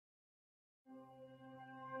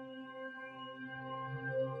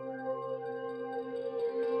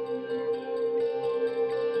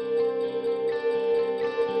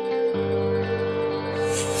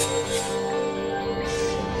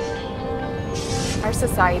Our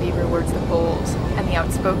society rewards the bold and the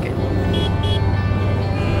outspoken.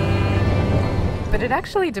 But it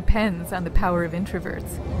actually depends on the power of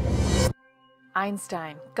introverts.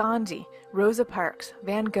 Einstein, Gandhi, Rosa Parks,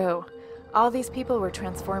 Van Gogh, all these people were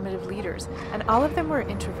transformative leaders, and all of them were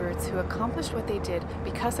introverts who accomplished what they did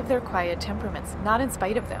because of their quiet temperaments, not in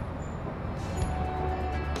spite of them.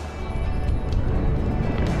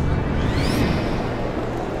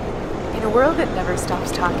 In a world that never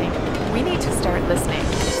stops talking, we need to start listening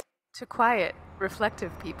to quiet,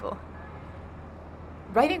 reflective people.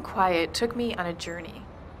 Writing quiet took me on a journey.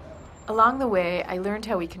 Along the way, I learned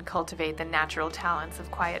how we can cultivate the natural talents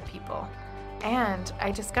of quiet people, and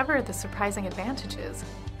I discovered the surprising advantages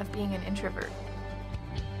of being an introvert.